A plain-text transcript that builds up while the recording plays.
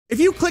If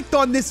you clicked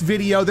on this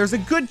video, there's a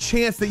good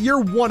chance that you're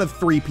one of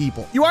 3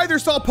 people. You either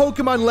saw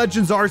Pokemon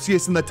Legends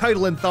Arceus in the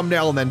title and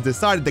thumbnail and then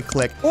decided to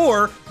click,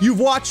 or you've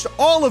watched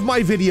all of my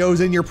videos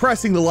and you're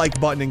pressing the like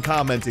button and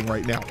commenting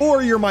right now,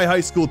 or you're my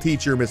high school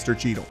teacher, Mr.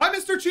 Cheadle. Hi,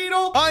 Mr.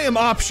 Cheadle. I am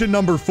option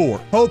number 4,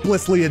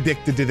 hopelessly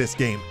addicted to this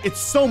game. It's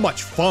so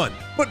much fun.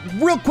 But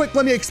real quick,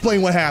 let me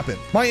explain what happened.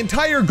 My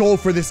entire goal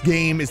for this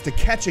game is to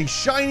catch a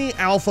shiny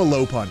alpha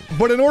Lopunny.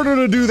 But in order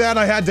to do that,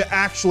 I had to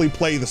actually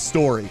play the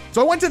story.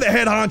 So I went to the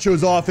head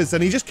honcho's office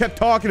and he just kept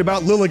talking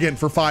about Lilligant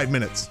for 5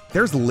 minutes.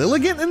 There's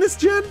Lilligant in this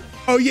gen?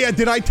 Oh yeah,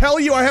 did I tell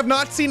you I have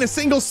not seen a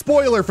single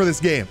spoiler for this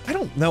game? I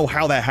don't know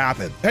how that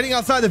happened. Heading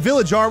outside the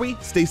village, are we?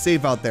 Stay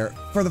safe out there.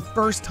 For the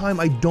first time,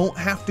 I don't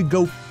have to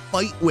go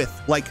fight with,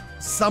 like,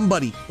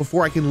 somebody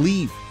before I can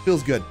leave.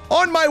 Feels good.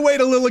 On my way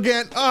to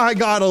Lilligant, I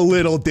got a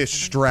little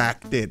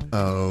distracted.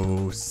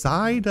 Oh,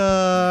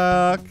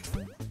 Psyduck.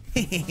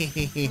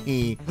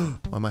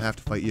 I might have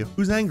to fight you.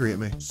 Who's angry at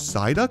me?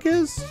 Psyduck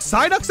is?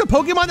 Psyduck's a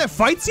Pokemon that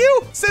fights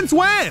you? Since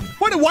when?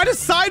 Why does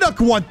Psyduck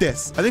want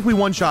this? I think we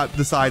one-shot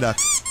the Psyduck.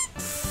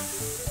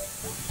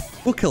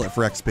 We'll kill it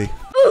for XP.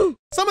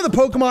 Some of the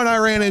Pokemon I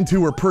ran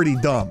into were pretty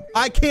dumb.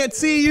 I can't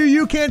see you,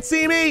 you can't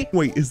see me.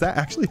 Wait, is that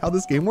actually how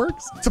this game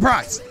works?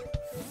 Surprise.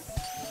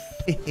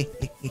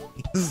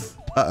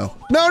 Uh-oh.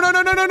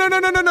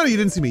 No, you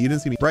didn't see me,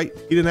 right?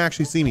 You didn't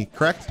actually see me,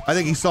 correct? I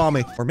think he saw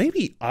me. Or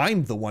maybe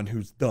I'm the one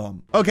who's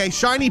dumb. Okay,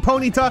 shiny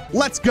Ponyta,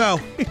 let's go.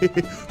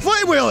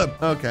 Flame wheel him.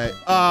 Okay,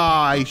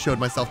 I showed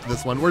myself to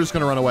this one. We're just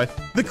gonna run away.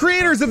 The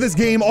creators of this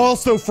game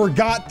also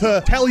forgot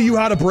to tell you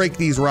how to break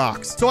these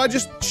rocks. So I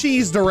just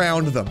cheesed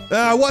around them.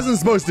 I wasn't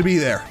supposed to be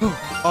there.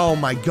 Oh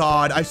my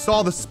God, I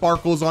saw the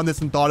sparkles on this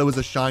and thought it was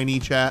a shiny,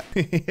 chat.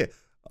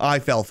 I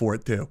fell for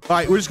it too. All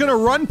right, we're just gonna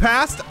run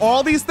past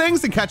all these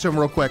things and catch them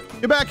real quick.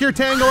 Get back here,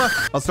 Tangela.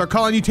 I'll start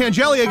calling you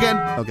Tangeli again.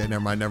 Okay, never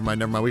mind.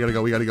 We gotta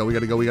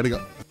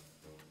go.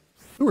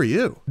 Who are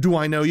you? Do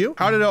I know you?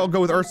 How did it all go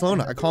with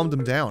Ursaluna? I calmed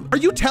him down. Are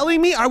you telling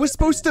me I was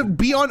supposed to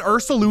be on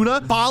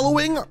Ursaluna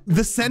following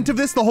the scent of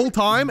this the whole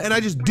time and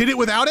I just did it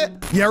without it?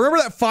 Yeah, remember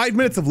that 5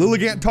 minutes of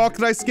Lilligant talk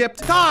that I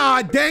skipped?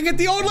 God dang it,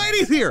 the old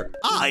lady's here.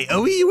 I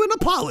owe you an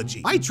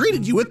apology. I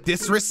treated you with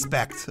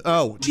disrespect.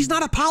 Oh, she's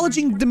not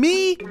apologizing to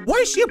me? Why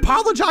is she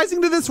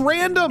apologizing to this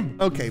random?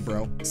 Okay,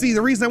 bro. See,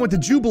 the reason I went to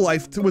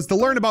Jubilife was to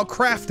learn about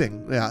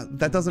crafting. Yeah,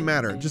 that doesn't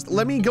matter. Just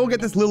let me go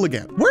get this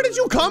Lilligant. Where did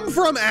you come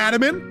from,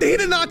 Adaman? He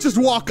did not just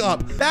walk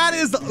up. That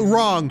is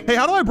wrong. Hey,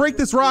 how do I break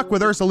this rock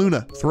with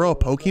Ursaluna? Throw a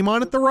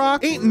Pokemon at the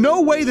rock? Ain't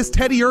no way this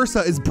Teddy Ursa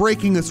is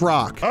breaking this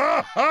rock.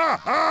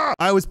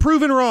 I was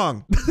proven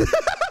wrong.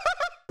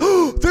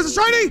 There's a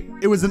shiny!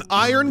 It was an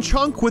iron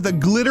chunk with a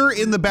glitter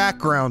in the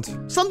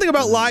background. Something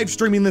about live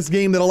streaming this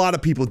game that a lot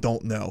of people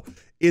don't know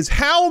is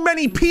how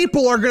many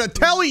people are gonna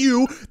tell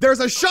you there's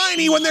a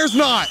shiny when there's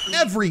not.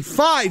 Every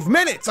 5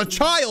 minutes, a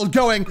child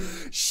going,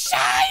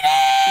 shiny!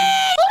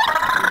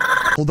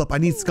 Hold up, I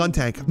need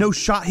Skuntank. No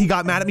shot he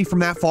got mad at me from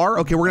that far.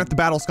 Okay, we're gonna have to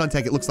battle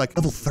Skuntank. It looks like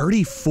level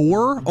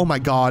 34. Oh my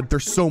God,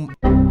 there's so...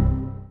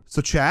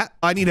 So chat,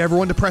 I need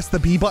everyone to press the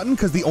B button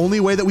because the only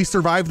way that we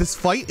survive this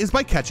fight is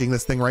by catching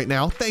this thing right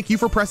now. Thank you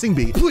for pressing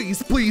B.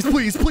 Please, please,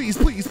 please, please,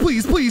 please,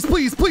 please, please,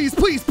 please, please,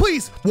 please,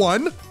 please.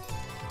 1.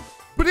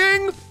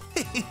 Ba-ding.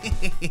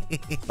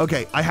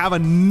 Okay, I have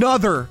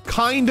another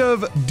kind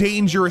of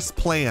dangerous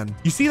plan.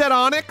 You see that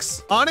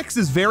Onix? Onix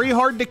is very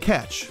hard to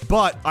catch,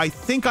 but I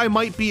think I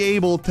might be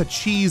able to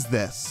cheese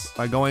this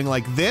by going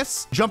like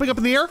this, jumping up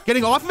in the air,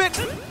 getting off of it.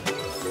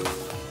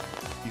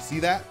 You see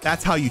that?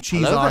 That's how you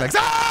cheese Onix.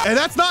 Ah! And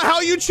that's not how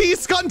you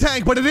cheese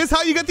Skuntank, but it is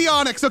how you get the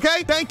Onix,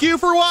 okay? Thank you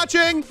for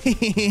watching.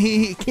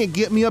 Can't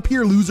get me up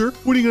here, loser.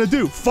 What are you gonna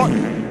do? Fuck.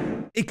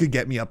 It could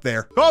get me up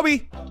there.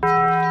 Kobe.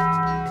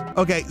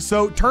 Okay,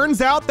 so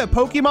turns out that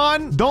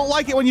Pokemon don't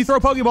like it when you throw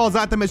Pokeballs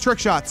at them as trick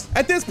shots.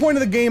 At this point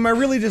of the game, I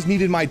really just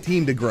needed my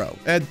team to grow.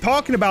 And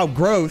talking about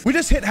growth, we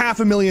just hit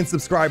 500,000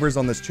 subscribers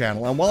on this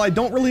channel. And while I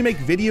don't really make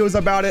videos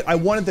about it, I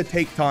wanted to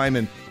take time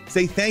and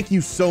say thank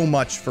you so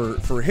much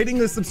for hitting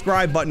the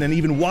subscribe button and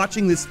even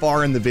watching this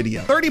far in the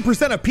video.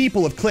 30% of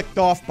people have clicked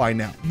off by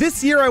now.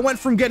 This year, I went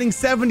from getting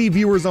 70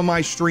 viewers on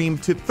my stream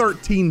to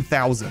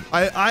 13,000.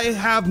 I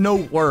have no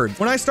words.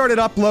 When I started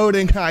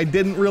uploading, I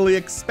didn't really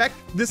expect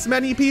this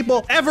many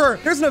people ever.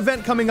 There's an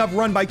event coming up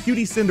run by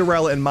Cutie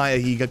Cinderella and Maya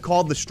Higa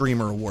called the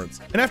Streamer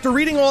Awards. And after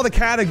reading all the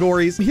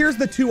categories, here's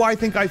the 2 I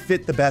think I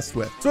fit the best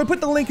with. So I put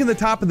the link in the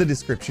top of the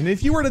description.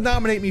 If you were to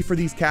nominate me for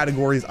these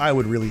categories, I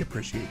would really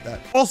appreciate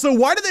that. Also,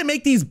 why do they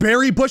make these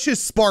berry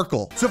bushes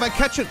sparkle? So if I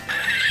catch it,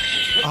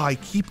 I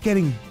keep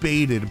getting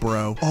baited,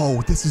 bro.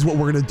 Oh, this is what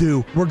we're gonna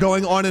do. We're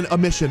going on a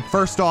mission.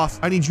 First off,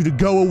 I need you to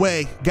go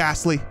away,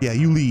 Ghastly. Yeah,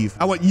 you leave.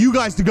 I want you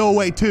guys to go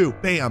away too.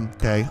 Bam.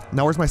 Okay,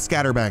 now where's my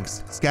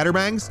Scatterbangs?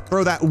 Scatterbangs?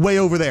 Throw that way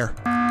over there.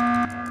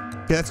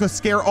 Okay, that's gonna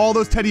scare all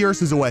those Teddy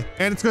Ursas away.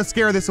 And it's gonna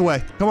scare this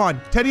away. Come on,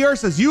 Teddy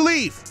Ursas, you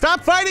leave.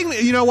 Stop fighting me.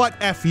 You know what?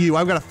 F you.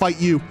 I'm gonna fight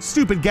you.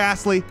 Stupid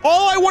Ghastly.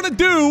 All I wanna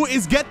do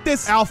is get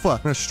this alpha.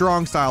 I'm gonna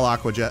strong style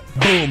Aqua Jet.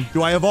 Boom.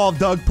 Do I evolve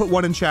Doug? Put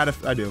one in chat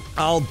if I do.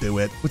 I'll do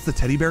it. What's the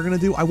teddy bear gonna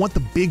do? I want the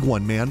big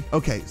one, man.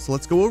 Okay, so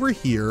let's go over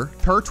here.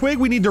 Turtwig,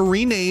 we need to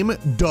rename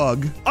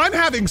Doug. I'm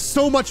having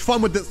so much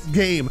fun with this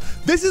game.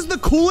 This is the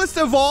coolest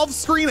evolve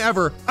screen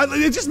ever.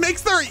 It just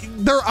makes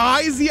their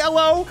eyes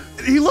yellow.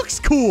 He looks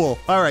cool.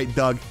 All right,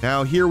 Doug.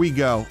 Now here we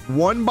go.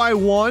 One by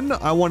one,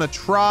 I want to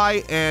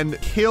try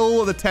and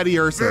kill the Teddy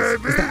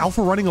Ursas. Is the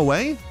alpha running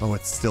away? Oh,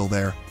 it's still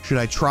there. Should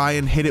I try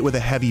and hit it with a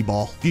heavy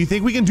ball? Do you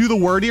think we can do the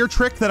word ear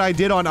trick that I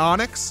did on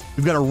Onyx?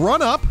 We've got to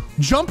run up,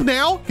 jump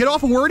now, get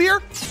off a word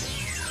ear.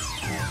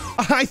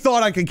 I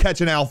thought I could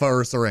catch an alpha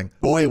Ursa ring.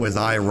 Boy, was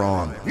I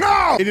wrong.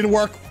 No! It didn't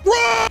work.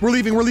 Run! We're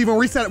leaving.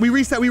 Reset. We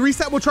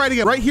reset. We'll try it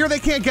again. Right here, they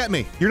can't get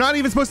me. You're not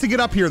even supposed to get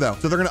up here, though.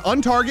 So they're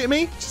going to untarget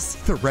me. Just see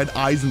the red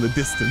eyes in the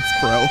distance,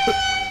 bro.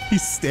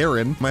 He's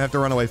staring. Might have to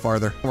run away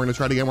farther. We're going to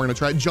try it again. We're going to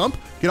try it. Jump.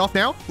 Get off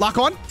now. Lock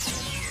on.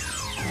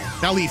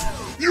 Now leave.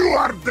 You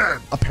are dead.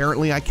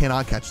 Apparently, I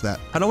cannot catch that.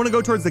 I don't want to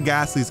go towards the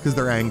Ghastlies because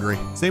they're angry.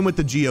 Same with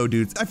the Geo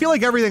dudes. I feel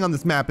like everything on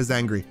this map is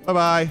angry.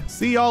 Bye-bye.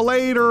 See y'all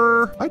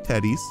later. Hi,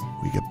 Teddies.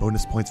 We get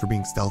bonus points for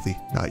being stealthy.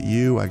 Got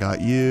you. I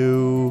got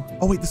you.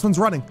 Oh, wait, this one's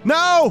running.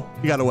 No!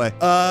 He got away.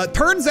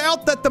 Turns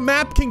out that the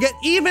map can get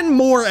even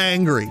more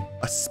angry.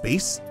 A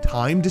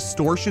space-time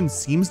distortion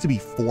seems to be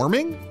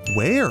forming?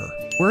 Where?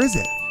 Where is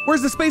it?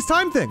 Where's the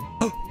space-time thing?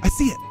 Oh, I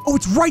see it. Oh,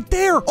 it's right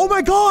there. Oh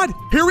my God.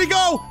 Here we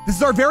go. This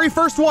is our very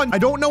first one. I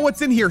don't know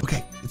what's in here.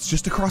 Okay, it's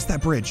just across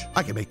that bridge.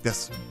 I can make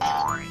this.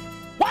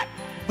 What?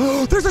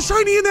 Oh, there's a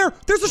shiny in there.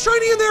 There's a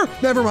shiny in there.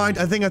 Never mind.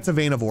 I think that's a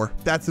vein of ore.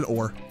 That's an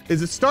ore.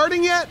 Is it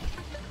starting yet?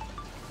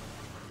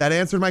 That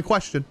answered my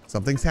question.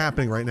 Something's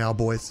happening right now,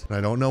 boys. And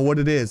I don't know what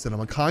it is, and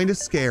I'm kind of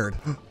scared.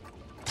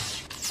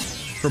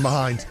 From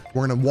behind.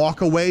 We're gonna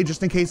walk away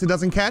just in case it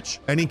doesn't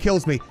catch, and he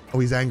kills me. Oh,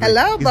 he's angry.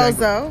 Hello, he's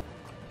bozo. Angry.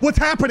 What's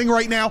happening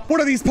right now?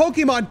 What are these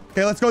Pokemon?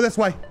 Okay, let's go this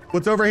way.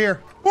 What's over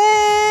here?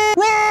 Oh,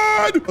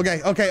 run! Okay.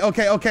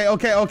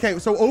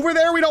 So over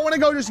there, we don't want to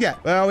go just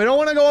yet. We don't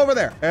want to go over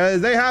there.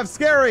 They have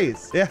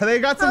scaries. Yeah, they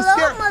got some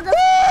scaries.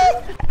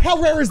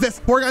 How rare is this?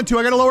 Porygon 2,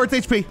 I gotta lower its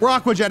HP. We're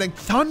aqua jetting.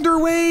 Thunder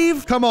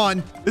Wave? Come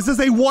on. This is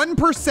a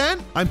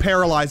 1%? I'm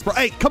paralyzed, bro.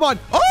 Hey, come on.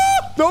 Oh!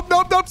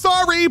 Nope.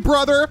 Sorry,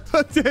 brother.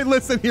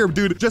 Listen here,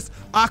 dude. Just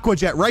aqua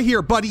jet right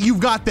here, buddy. You've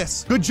got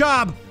this. Good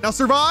job. Now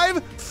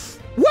survive.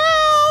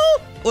 Well,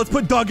 let's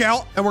put Doug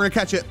out and we're gonna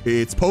catch it.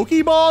 It's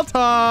Pokeball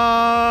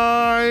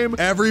time.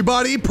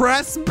 Everybody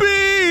press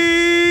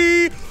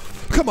B.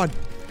 Come on,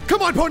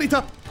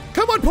 Ponyta.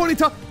 Come on,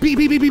 Ponyta. B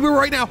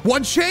right now.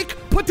 One shake,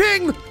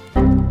 pating.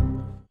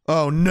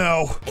 Oh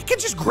no, it can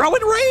just grow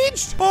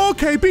enraged.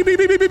 Okay, B.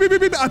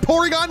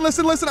 Porygon,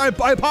 listen, I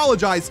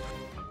apologize.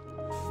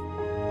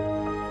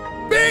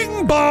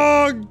 Bing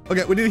bong.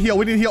 Okay, we need to heal.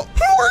 Who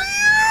are you?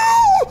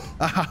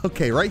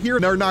 Okay, right here,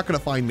 they're not gonna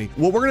find me.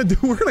 What we're gonna do,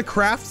 we're gonna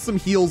craft some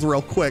heals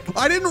real quick.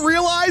 I didn't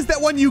realize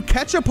that when you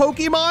catch a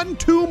Pokemon,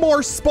 2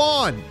 more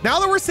spawn. Now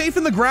that we're safe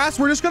in the grass,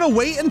 we're just gonna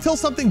wait until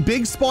something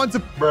big spawns.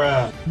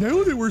 Bruh.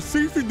 Now that we're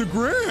safe in the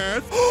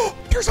grass,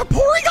 there's a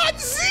Porygon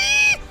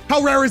Z!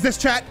 How rare is this,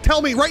 chat?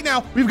 Tell me right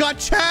now. We've got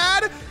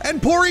Chad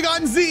and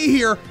Porygon Z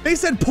here. They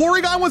said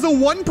Porygon was a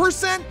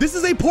 1%. This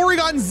is a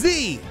Porygon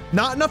Z.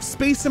 Not enough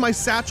space in my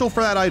satchel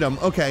for that item.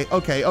 Okay.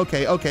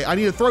 I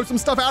need to throw some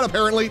stuff out,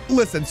 apparently.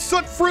 Listen,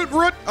 Soot Fruit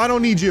Root, I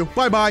don't need you.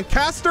 Bye-bye.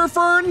 Caster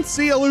Fern,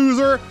 see a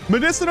loser.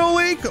 Medicinal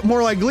Leak,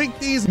 more like Leak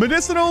these.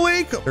 Medicinal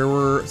Leak. There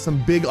were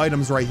some big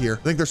items right here.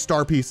 I think they're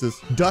star pieces.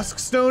 Dusk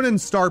Stone and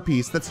Star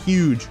Piece, that's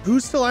huge.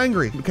 Who's still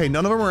angry? Okay,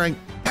 none of them are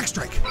angry.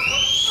 X-Strike.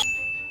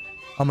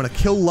 I'm gonna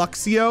kill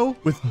Luxio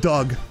with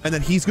Doug, and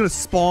then he's gonna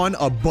spawn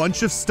a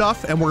bunch of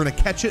stuff, and we're gonna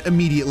catch it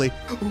immediately.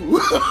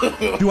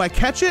 Do I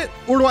catch it,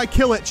 or do I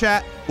kill it,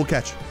 chat? We'll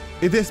catch.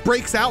 If this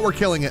breaks out, we're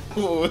killing it.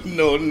 Oh,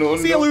 no.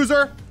 See ya,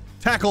 loser.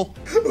 Tackle.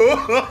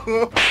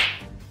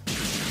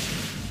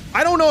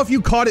 I don't know if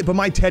you caught it, but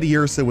my Teddy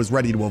Ursa was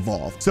ready to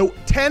evolve. So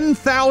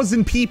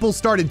 10,000 people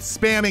started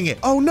spamming it.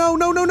 Oh, no.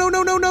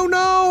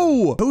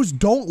 Those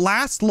don't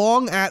last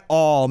long at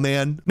all,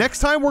 man. Next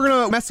time, we're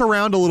gonna mess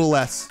around a little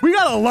less. We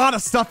got a lot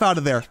of stuff out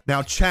of there.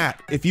 Now,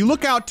 chat, if you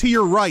look out to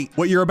your right,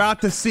 what you're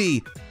about to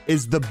see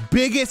is the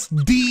biggest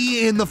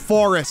D in the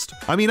forest.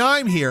 I mean,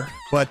 I'm here,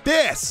 but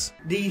this.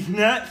 These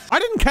nuts. I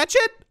didn't catch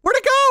it. Where'd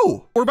it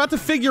go? We're about to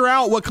figure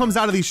out what comes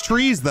out of these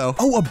trees, though.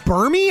 Oh, a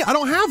Burmy? I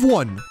don't have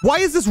one. Why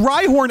is this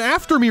Rhyhorn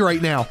after me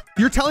right now?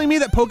 You're telling me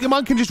that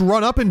Pokemon can just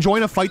run up and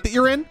join a fight that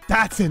you're in?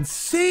 That's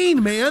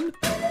insane, man.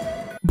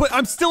 But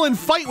I'm still in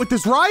fight with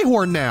this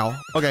Rhyhorn now.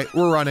 Okay,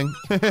 we're running.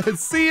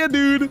 See ya,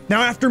 dude.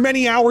 Now, after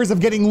many hours of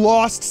getting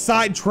lost,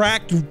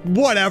 sidetracked,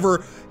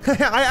 whatever,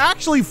 I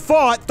actually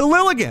fought the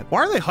Lilligant.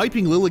 Why are they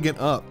hyping Lilligant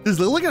up? Does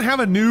Lilligant have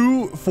a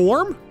new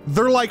form?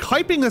 They're like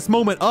hyping this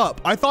moment up.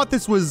 I thought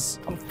this was...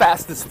 I'm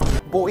fast as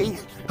fuck, boy.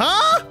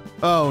 Huh?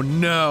 Oh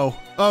no.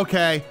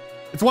 Okay.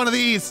 It's one of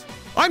these.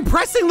 I'm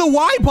pressing the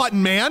Y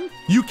button, man.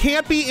 You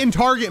can't be in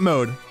target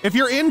mode. If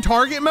you're in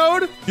target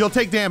mode, you'll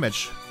take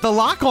damage. The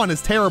lock-on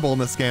is terrible in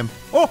this game.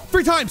 Oh,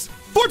 3 times,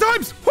 4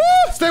 times. Woo!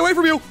 Stay away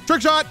from you.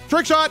 Trick shot,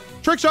 trick shot,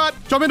 trick shot.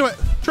 Jump into it.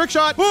 Trick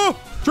shot. Woo!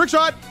 Trick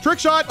shot, trick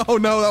shot. Oh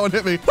no, that one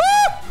hit me.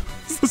 Woo!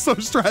 This is so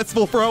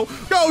stressful, bro.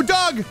 Go,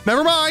 Doug.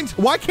 Never mind.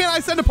 Why can't I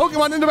send a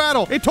Pokemon into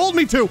battle? It told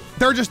me to.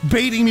 They're just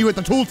baiting me with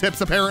the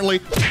tooltips, apparently.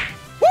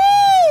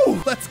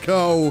 Woo! Let's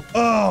go.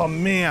 Oh,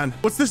 man.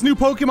 What's this new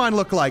Pokemon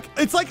look like?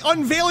 It's like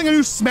unveiling a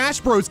new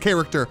Smash Bros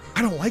character.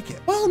 I don't like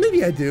it. Well,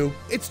 maybe I do.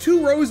 It's too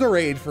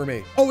Roserade for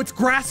me. Oh, it's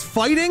grass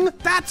fighting?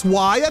 That's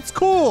why. That's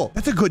cool.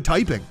 That's a good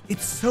typing.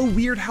 It's so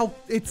weird how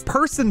it's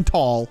person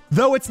tall.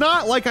 Though it's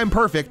not like I'm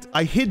perfect.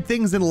 I hid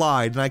things and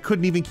lied, and I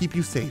couldn't even keep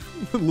you safe.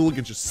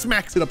 Lilligant just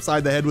smacks it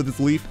upside the head with his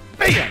leaf.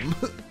 Bam!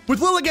 With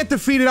Lilligant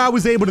defeated, I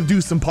was able to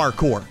do some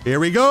parkour. Here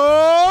we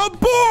go,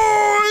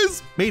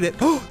 boys! Made it.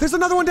 Oh, there's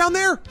another one down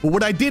there. But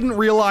what I didn't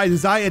realize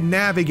is I had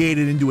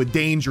navigated into a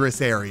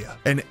dangerous area.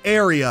 An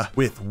area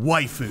with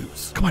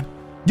waifus. Come on.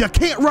 You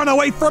can't run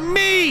away from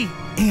me!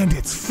 And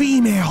it's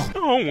female. I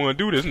don't want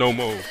to do this no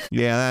more.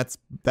 Yeah,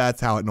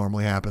 that's how it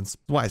normally happens.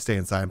 That's why I stay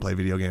inside and play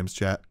video games,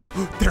 chat.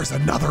 There's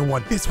another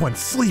one. This one's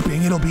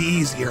sleeping. It'll be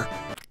easier.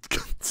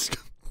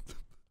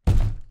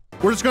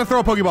 We're just gonna throw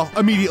a Pokeball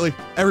immediately.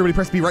 Everybody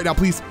press B right now,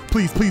 please.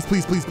 Please, please,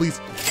 please, please,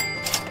 please.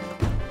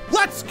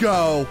 Let's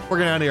go. We're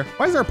getting out of here.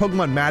 Why is there a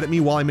Pokemon mad at me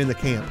while I'm in the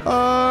camp?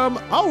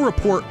 I'll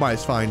report my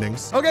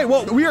findings. Okay,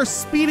 well, we are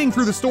speeding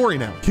through the story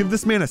now. Give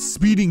this man a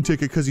speeding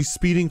ticket because he's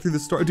speeding through the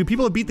story. Dude,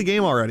 people have beat the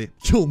game already.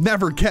 You'll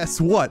never guess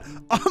what.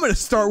 I'm gonna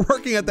start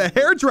working at the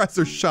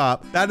hairdresser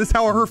shop. That is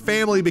how her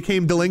family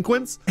became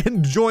delinquents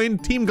and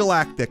joined Team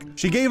Galactic.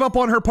 She gave up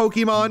on her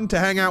Pokemon to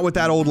hang out with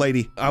that old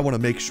lady. I want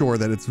to make sure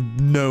that it's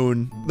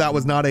known that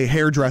was not a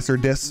hairdresser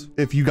diss.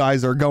 If you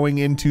guys are going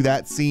into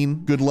that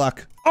scene, good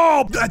luck.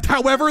 Oh,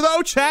 however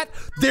though, chat,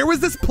 there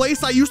was this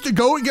place I used to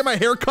go and get my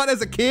hair cut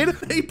as a kid.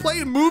 They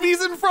played movies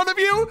in front of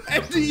you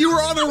and you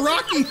were on a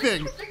Rocky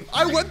thing.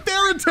 I went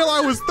there until I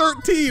was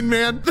 13,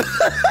 man. They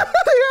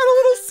had a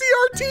little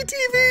CRT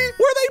TV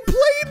where they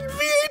played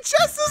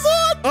VHSs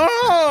on.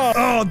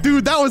 Oh,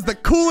 dude, that was the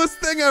coolest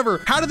thing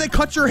ever. How did they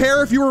cut your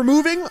hair if you were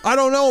moving? I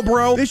don't know,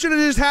 bro. They should have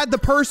just had the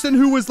person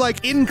who was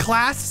like in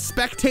class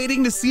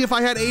spectating to see if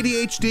I had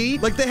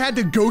ADHD. Like they had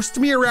to ghost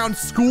me around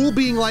school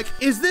being like,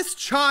 is this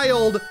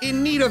child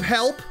in need of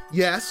help?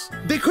 Yes.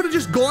 They could have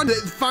just gone to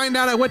find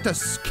out I went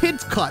to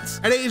kids cuts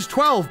at age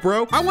 12,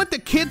 bro. I went to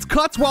kids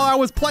cuts while I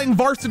was playing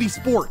varsity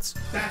sports.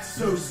 That's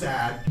so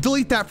sad.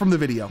 Delete that from the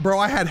video. Bro,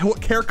 I had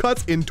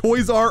haircuts in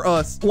Toys R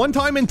Us. One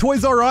time in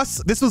Toys R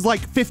Us, this was like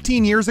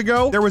 15 years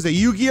ago, there was a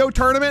Yu-Gi-Oh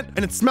tournament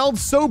and it smelled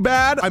so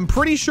bad, I'm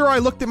pretty sure I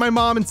looked at my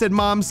mom and said,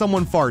 Mom,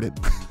 someone farted.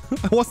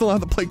 I wasn't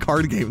allowed to play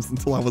card games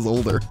until I was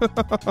older.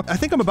 I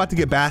think I'm about to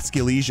get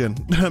Basculesian.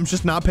 I'm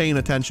just not paying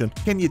attention.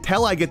 Can you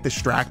tell I get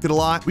distracted a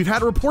lot? We've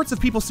had reports of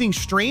people seeing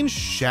strange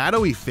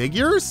shadowy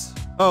figures.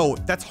 Oh,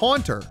 that's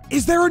Haunter.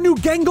 Is there a new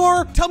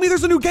Gengar? Tell me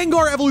there's a new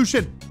Gengar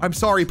evolution. I'm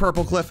sorry,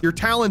 Purplecliffe. You're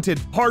talented,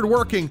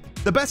 hardworking,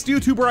 the best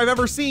YouTuber I've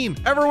ever seen.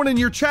 Everyone in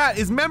your chat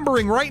is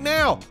membering right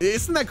now.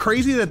 Isn't that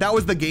crazy that that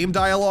was the game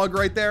dialogue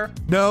right there?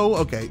 No?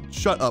 Okay,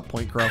 shut up,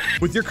 Point Crow.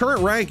 With your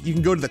current rank, you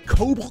can go to the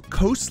Cobalt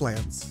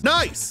Coastlands.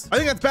 Nice. I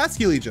think that's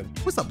Basculesian.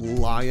 What's up,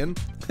 Lion?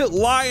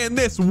 Lion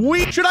this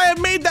week. Should I have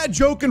made that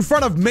joke in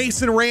front of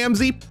Mason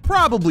Ramsey?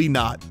 Probably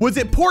not. Was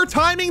it poor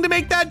timing to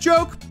make that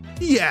joke?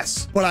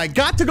 Yes, but I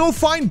got to go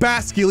find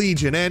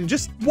Basculesian and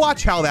just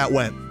watch how that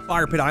went.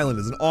 Fire Pit Island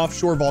is an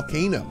offshore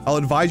volcano. I'll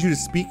advise you to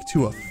speak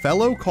to a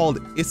fellow called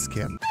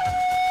Iskin.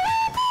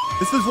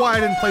 This is why I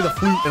didn't play the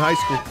flute in high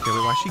school. Okay,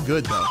 wait, why is she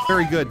good though?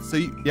 Very good. So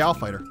yeah, I'll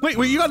fight her. Wait,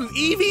 you got an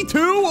Eevee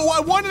too?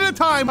 One at a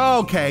time.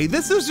 Okay,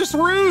 this is just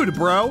rude,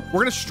 bro.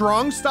 We're gonna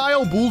strong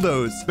style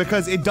bulldoze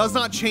because it does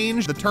not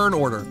change the turn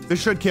order. This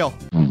should kill.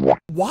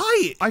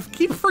 Why? I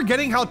keep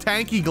forgetting how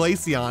tanky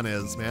Glaceon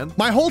is, man.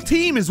 My whole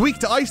team is weak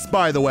to ice,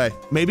 by the way.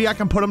 Maybe I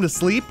can put him to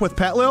sleep with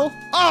Petlil?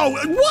 Oh,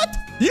 what?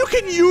 You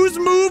can use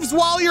moves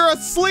while you're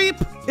asleep?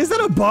 Is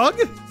that a bug?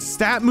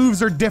 Stat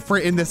moves are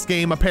different in this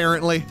game,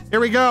 apparently. Here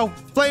we go.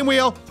 Flame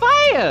Wheel.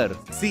 Fire!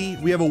 See,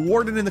 we have a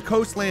warden in the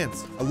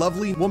coastlands, a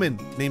lovely woman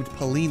named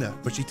Polina,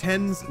 but she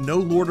tends no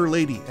lord or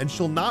lady, and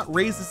she'll not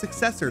raise a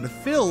successor to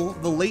fill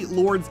the late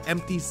lord's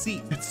empty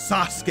seat. It's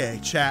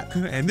Sasuke, chat,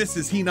 and this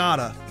is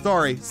Hinata.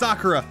 Sorry,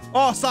 Sakura.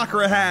 All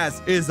Sakura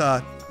has is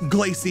a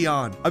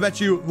Glaceon. I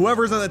bet you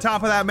whoever's on the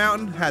top of that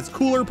mountain has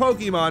cooler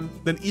Pokemon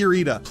than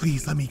Irida.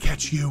 Please let me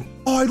catch you.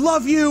 Oh, I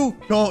love you.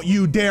 Don't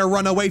you dare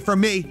run away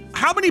from me.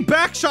 How many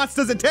back shots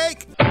does it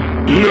take?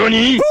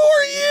 Nani? Who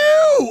are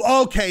you?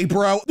 Okay,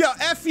 bro. Yeah,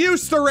 F you,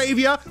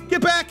 Staravia.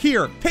 Get back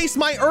here. Taste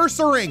my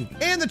Ursa ring.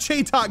 And the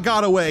Chaitot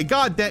got away.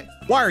 God damn.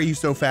 Why are you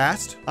so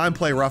fast? I'm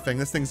play roughing.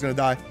 This thing's gonna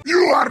die. You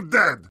are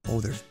dead.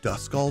 Oh, there's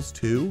Duskulls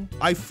too?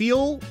 I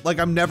feel like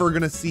I'm never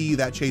gonna see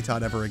that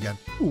Chaitot ever again.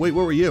 Ooh, wait,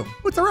 what were you?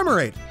 What's a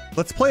Remoraid?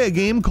 Let's play a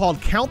game called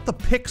Count the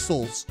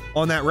Pixels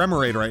on that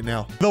Remoraid right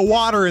now. The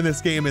water in this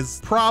game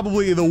is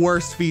probably the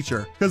worst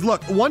feature. Because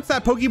look, once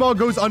that Pokeball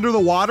goes under the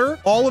water,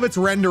 all of its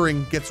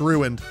rendering gets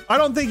ruined. I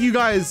don't think you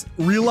guys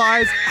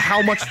realize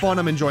how much fun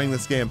I'm enjoying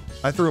this game.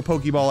 I threw a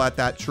Pokeball at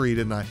that tree,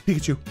 didn't I?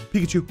 Pikachu,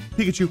 Pikachu,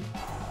 Pikachu.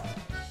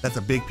 That's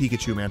a big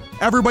Pikachu, man.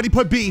 Everybody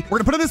put B. We're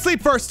gonna put him to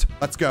sleep first.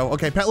 Let's go.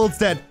 Okay, Petlil's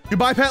dead.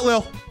 Goodbye,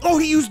 Petlil. Oh,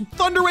 he used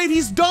Thunder Wave.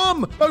 He's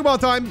dumb. Pokeball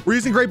time. We're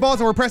using Great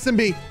Balls and we're pressing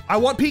B. I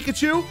want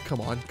Pikachu.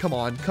 Come on, come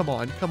on, come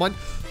on, come on.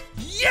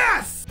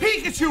 Yes!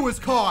 Pikachu was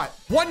caught.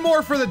 One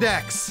more for the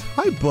Dex.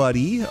 Hi,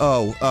 buddy.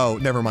 Oh,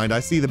 never mind.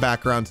 I see the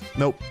background.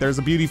 Nope, there's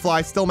a beauty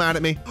fly still mad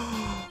at me.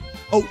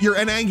 Oh, you're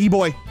an Angie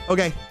boy.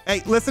 Okay.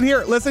 Hey, listen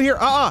here. Listen here.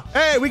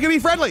 Hey, we can be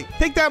friendly.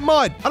 Take that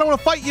mud. I don't want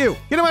to fight you.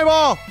 Get in my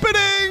ball.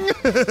 Bidding.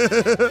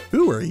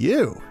 Who are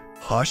you?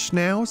 Hush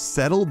now.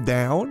 Settle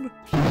down.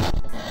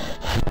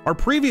 Our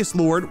previous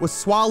lord was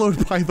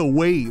swallowed by the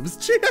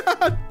waves.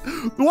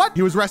 What?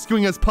 He was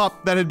rescuing his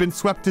pup that had been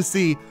swept to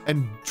sea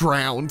and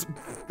drowned.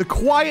 The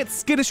quiet,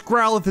 skittish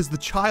Growlithe is the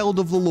child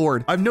of the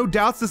Lord. I've no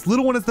doubts this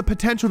little one has the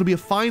potential to be a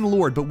fine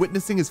lord, but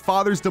witnessing his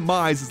father's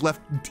demise has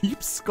left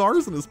deep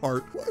scars in his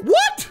heart.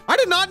 What? I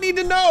did not need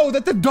to know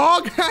that the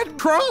dog had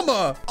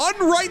trauma.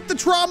 Unwrite the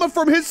trauma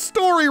from his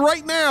story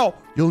right now.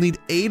 You'll need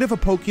aid of a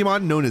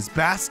Pokemon known as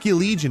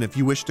Basculegion if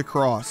you wish to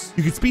cross.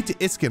 You can speak to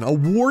Iskin, a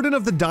warden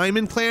of the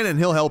Diamond Clan, and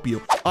he'll help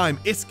you. I'm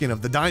Iskin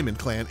of the Diamond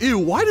Clan. Ew,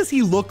 why does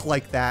he look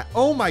like that?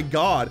 Oh my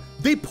God.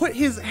 They put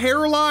his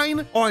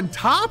hairline on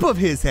top of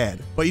his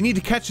head. But you need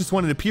to catch this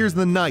one. It appears in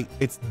the night.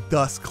 It's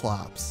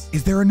Dusclops.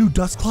 Is there a new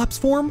Dusclops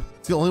form?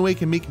 It's the only way you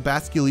can make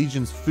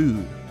Basculegion's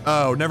food.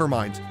 Oh, never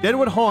mind.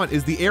 Deadwood Haunt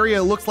is the area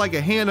that looks like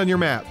a hand on your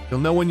map. You'll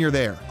know when you're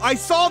there. I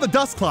saw the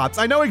Dusclops.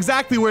 I know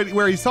exactly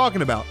where he's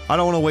talking about. I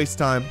don't want to waste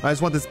time. I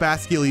just want this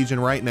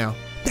Basculegion right now.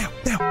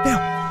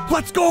 Now.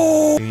 Let's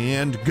go.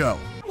 And go.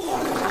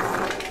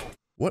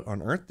 What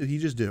on earth did he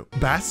just do?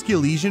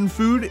 Basculegion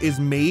food is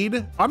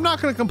made. I'm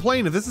not going to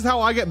complain. If this is how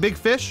I get big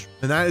fish,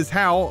 then that is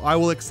how I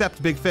will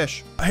accept big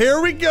fish.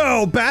 Here we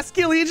go.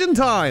 Basculegion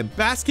time.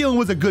 Basculin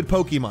was a good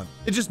Pokemon.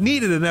 It just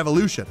needed an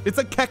evolution. It's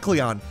like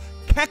Kecleon.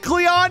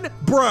 Kecleon?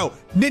 Bro,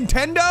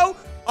 Nintendo?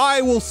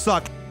 I will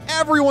suck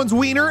everyone's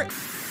wiener.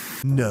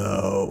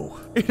 No,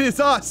 it is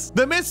us,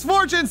 the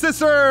Misfortune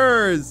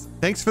Sisters.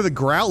 Thanks for the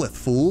Growlithe,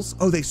 fools.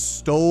 Oh, they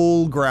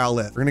stole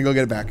Growlithe. We're gonna go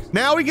get it back.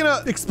 Now we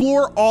can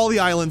explore all the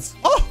islands.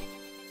 Oh,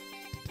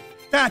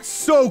 that's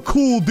so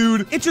cool,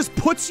 dude. It just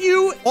puts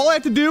you, all I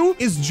have to do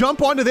is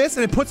jump onto this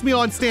and it puts me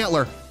on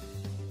Stantler.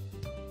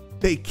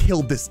 They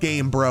killed this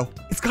game, bro.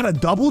 It's got a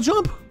double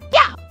jump?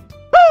 Yeah.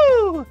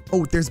 Woo!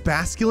 Oh, there's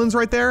Basculins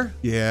right there?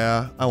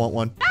 Yeah, I want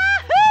one.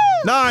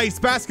 Nice,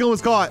 Basculin was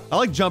caught. I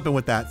like jumping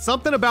with that.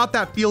 Something about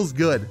that feels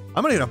good.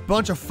 I'm gonna get a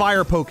bunch of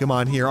fire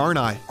Pokemon here, aren't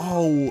I?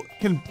 Oh,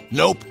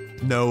 nope.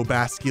 No,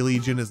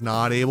 Basculegion is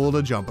not able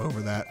to jump over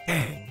that.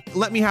 Dang.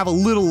 Let me have a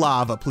little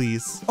lava,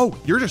 please. Oh,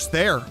 you're just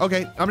there.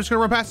 Okay, I'm just gonna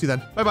run past you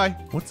then. Bye-bye.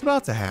 What's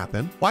about to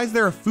happen? Why is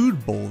there a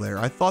food bowl there?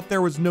 I thought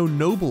there was no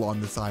noble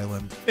on this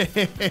island.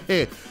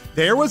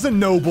 There was a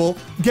noble.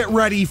 Get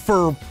ready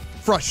for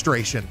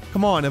frustration.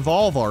 Come on,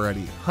 evolve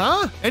already.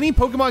 Huh? Any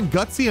Pokemon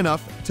gutsy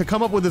enough to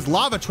come up with this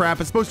lava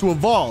trap is supposed to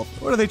evolve.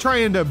 What, are they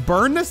trying to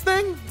burn this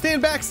thing?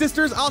 Stand back,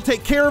 sisters. I'll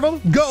take care of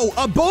them. Go,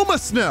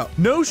 Abomasnow.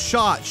 No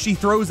shot she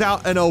throws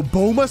out an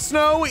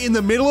Abomasnow in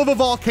the middle of a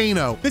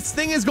volcano. This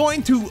thing is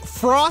going to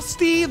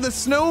Frosty the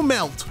Snow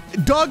Melt.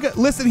 Doug,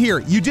 listen here.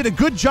 You did a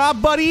good job,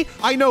 buddy.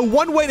 I know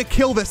one way to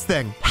kill this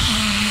thing.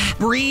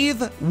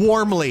 Breathe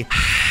warmly.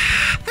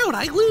 How'd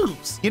I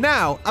lose? You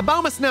know,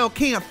 Abomasnow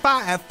can't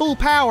fight at full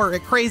power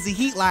at crazy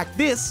heat like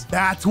this.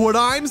 That's what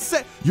I'm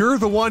saying. You're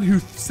the one who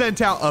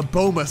sent out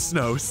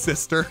Abomasnow,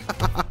 sister.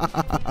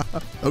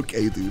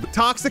 Okay, dude.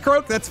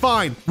 Toxicroak, that's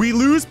fine. We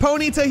lose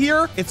Ponyta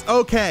here. It's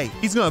okay.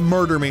 He's gonna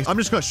murder me. I'm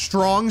just gonna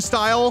strong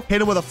style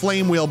hit him with a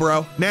flame wheel,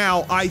 bro.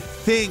 Now, I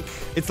think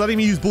it's letting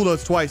me use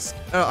Bulldoze twice.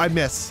 I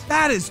miss.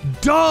 That is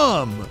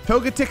dumb.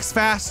 Togetic's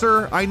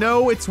faster. I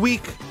know it's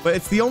weak, but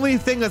it's the only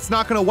thing that's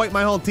not gonna wipe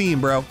my whole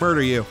team, bro.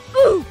 Murder you.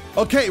 Woo!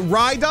 Okay,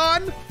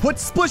 Rhydon, put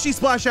Splishy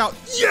Splash out.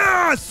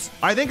 Yes!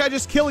 I think I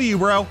just kill you,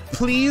 bro.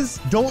 Please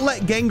don't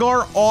let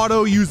Gengar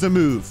auto use a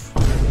move.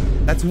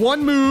 That's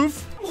one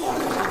move.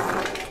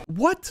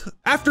 What?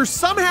 After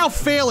somehow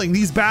failing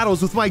these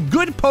battles with my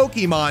good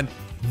Pokemon,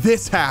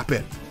 this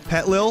happened.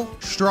 Petlil,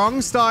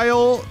 strong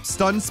style,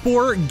 stun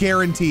spore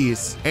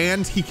guarantees.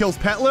 And he kills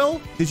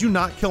Petlil. Did you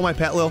not kill my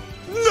Petlil?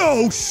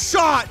 No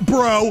shot,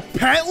 bro.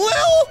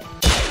 Petlil?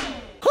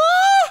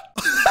 Huh?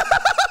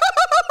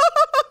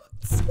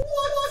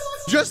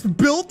 Just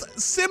built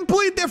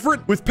simply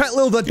different with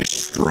Petlil the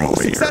Destroyer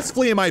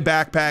successfully in my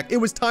backpack. It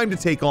was time to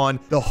take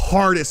on the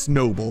hardest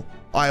noble.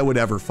 I would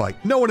ever fight.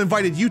 No one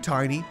invited you,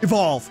 Tiny.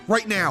 Evolve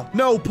right now.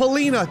 No,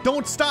 Polina,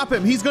 don't stop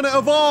him. He's gonna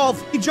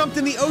evolve. He jumped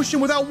in the ocean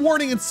without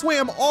warning and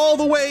swam all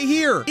the way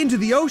here into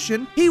the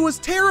ocean. He was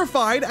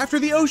terrified after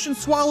the ocean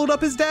swallowed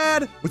up his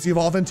dad. What's he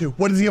evolve into?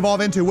 What does he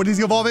evolve into? What does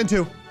he evolve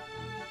into?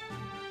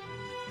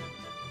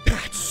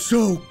 That's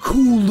so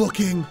cool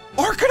looking.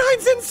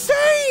 Arcanine's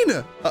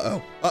insane.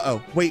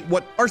 Uh-oh. Wait,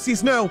 what?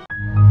 Arceus, no.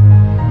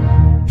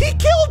 He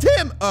killed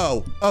him!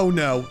 Oh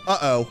no,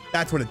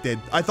 That's what it did.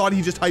 I thought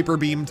he just hyper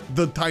beamed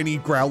the tiny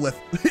Growlithe.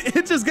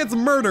 It just gets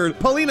murdered.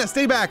 Polina,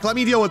 stay back. Let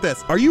me deal with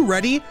this. Are you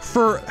ready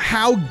for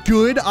how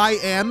good I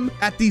am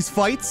at these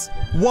fights?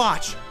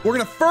 Watch. We're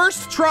gonna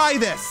first try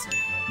this.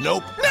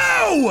 Nope.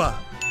 No!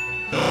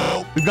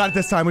 No. We've got it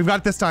this time. We've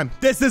got it this time.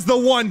 This is the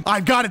one.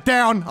 I've got it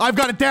down. I've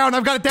got it down.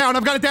 I've got it down.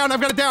 I've got it down.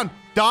 I've got it down.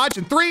 Dodge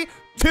in 3,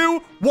 2,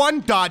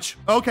 1, dodge.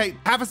 Okay,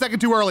 half a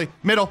second too early.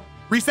 Middle.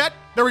 Reset.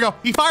 There we go.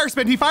 He fire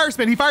spin. He fire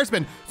spin. He fire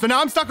spin. So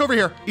now I'm stuck over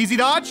here. Easy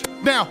dodge.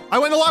 Now I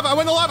went in the lava. I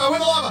went in the lava. I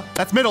went in the lava.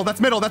 That's middle. That's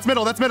middle. That's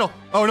middle. That's middle.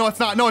 Oh no, it's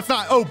not. No, it's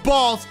not. Oh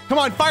balls. Come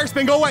on. Fire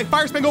spin. Go away.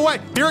 Fire spin. Go away.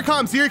 Here it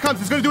comes. Here it comes.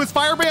 He's gonna do his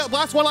fire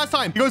blast one last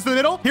time. He goes to the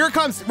middle. Here it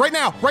comes. Right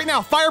now. Right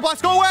now. Fire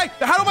blast. Go away.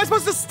 How am I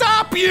supposed to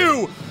stop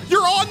you?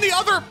 You're on the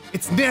other.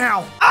 It's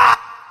now. Ah!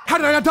 How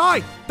did I not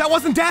die? That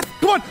wasn't death.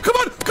 Come on. Come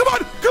on. Come on.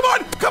 Come on.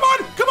 Come on.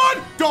 Come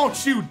on.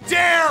 Don't you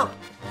dare.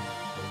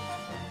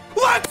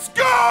 Let's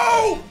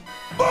go.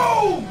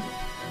 Boom.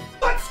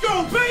 Let's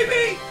go,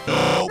 baby!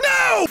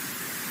 No!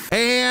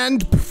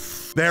 And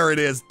there it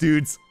is,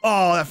 dudes.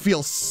 Oh, that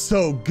feels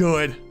so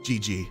good.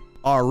 GG.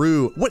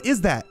 Aru. What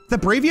is that? Is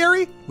that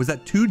Braviary? Was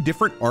that 2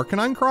 different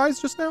Arcanine cries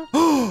just now?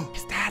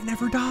 His dad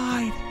never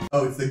died.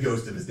 Oh, it's the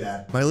ghost of his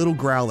dad. My little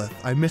Growlithe,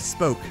 I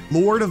misspoke.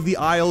 Lord of the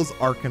Isles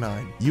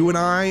Arcanine. You and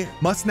I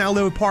must now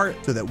live apart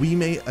so that we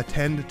may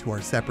attend to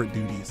our separate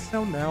duties.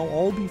 Now,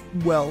 all be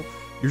well.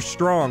 You're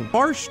strong,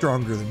 far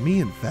stronger than me,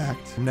 in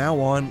fact. From now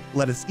on,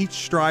 let us each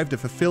strive to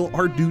fulfill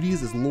our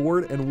duties as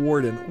Lord and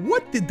Warden.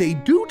 What did they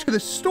do to the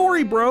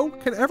story, bro?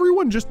 Can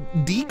everyone just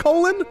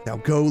decolon? Now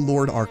go,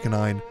 Lord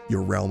Arcanine,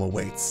 your realm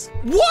awaits.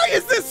 Why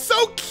is this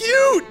so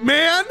cute,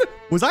 man?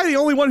 Was I the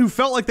only one who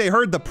felt like they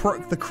heard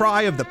the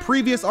cry of the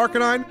previous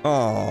Arcanine?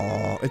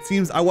 Oh, it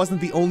seems I wasn't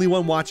the only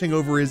one watching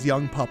over his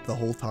young pup the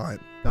whole time.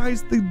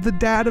 Guys, the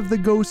dad of the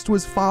ghost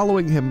was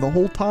following him the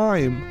whole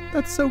time.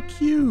 That's so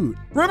cute.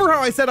 Remember how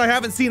I said I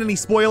haven't seen any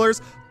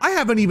spoilers? I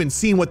haven't even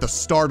seen what the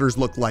starters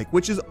look like,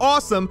 which is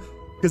awesome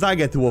because I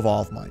get to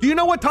evolve mine. Do you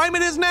know what time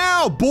it is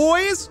now,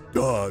 boys?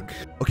 Doug.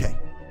 Okay,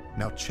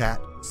 now chat.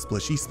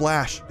 Splishy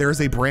Splash. There is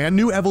a brand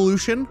new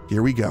evolution.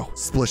 Here we go.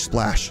 Splish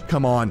Splash.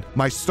 Come on,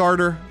 my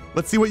starter.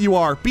 Let's see what you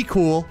are. Be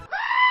cool.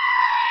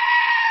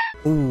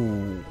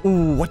 Ooh,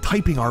 what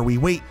typing are we?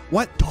 Wait,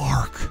 what?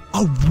 Dark.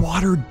 A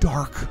water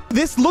dark.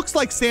 This looks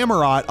like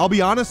Samurott, I'll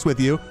be honest with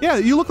you. Yeah,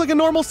 you look like a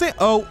normal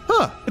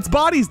its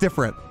body's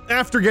different.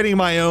 After getting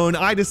my own,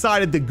 I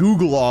decided to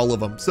Google all of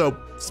them. So,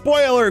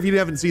 spoiler if you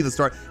haven't seen the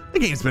start. The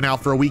game's been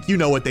out for a week. You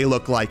know what they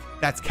look like.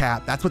 That's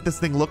Cap. That's what this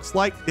thing looks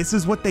like. This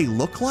is what they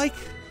look like?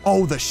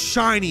 Oh, the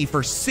shiny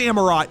for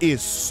Samurott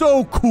is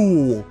so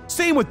cool.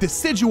 Same with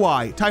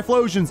Decidueye.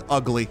 Typhlosion's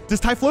ugly. Does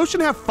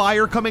Typhlosion have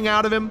fire coming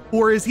out of him,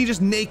 or is he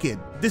just naked?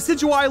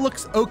 Decidueye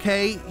looks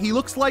okay. He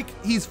looks like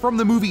he's from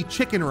the movie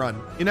Chicken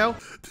Run, you know?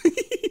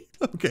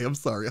 Okay, I'm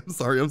sorry.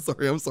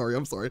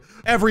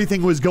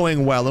 Everything was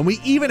going well, and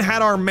we even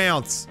had our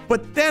mounts.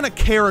 But then a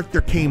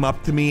character came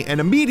up to me, and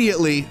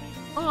immediately,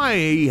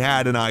 I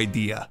had an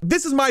idea.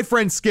 This is my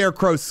friend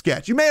Scarecrow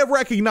Sketch. You may have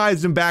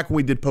recognized him back when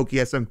we did Poke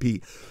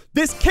SMP.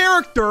 This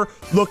character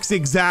looks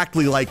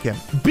exactly like him.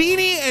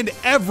 Beanie and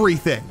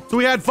everything. So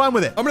we had fun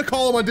with it. I'm gonna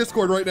call him on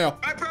Discord right now.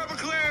 Hi,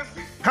 Purplecliffe.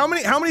 How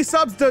many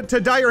subs to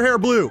dye your hair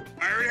blue?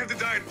 I already have to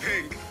dye it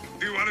pink.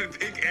 Do you want it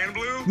pink and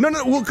blue?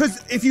 No, well,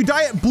 because if you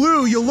dye it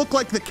blue, you'll look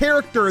like the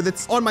character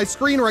that's on my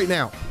screen right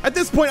now. At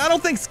this point, I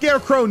don't think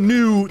Scarecrow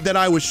knew that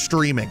I was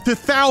streaming to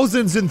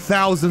thousands and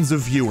thousands of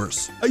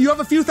viewers. You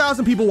have a few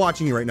thousand people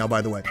watching you right now,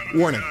 by the way.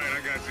 Warning. I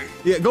got you.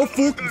 Yeah, go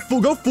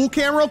full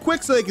cam real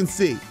quick so they can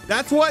see.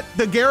 That's what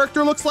the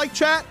character looks like,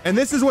 chat. And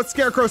this is what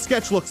Scarecrow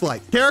Sketch looks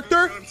like. Character?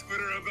 On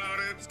Twitter about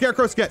it.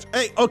 Scarecrow Sketch.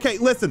 Hey, okay,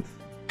 listen.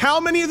 How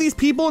many of these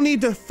people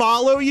need to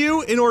follow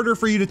you in order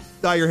for you to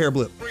dye your hair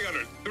blue?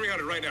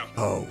 300 right now.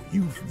 Oh,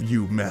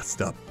 you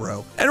messed up,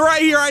 bro. And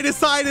right here, I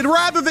decided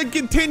rather than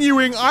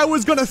continuing, I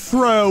was gonna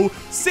throw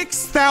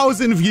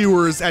 6,000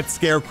 viewers at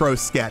Scarecrow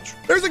Sketch.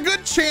 There's a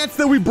good chance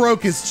that we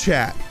broke his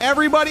chat.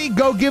 Everybody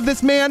go give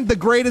this man the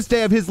greatest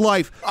day of his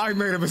life. I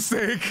made a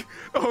mistake.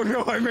 Oh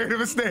no, I made a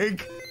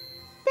mistake.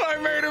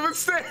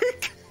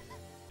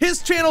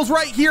 His channel's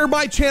right here,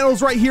 my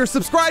channel's right here.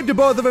 Subscribe to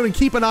both of them and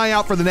keep an eye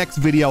out for the next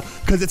video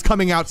because it's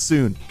coming out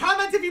soon.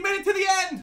 Comment if you made it to the end.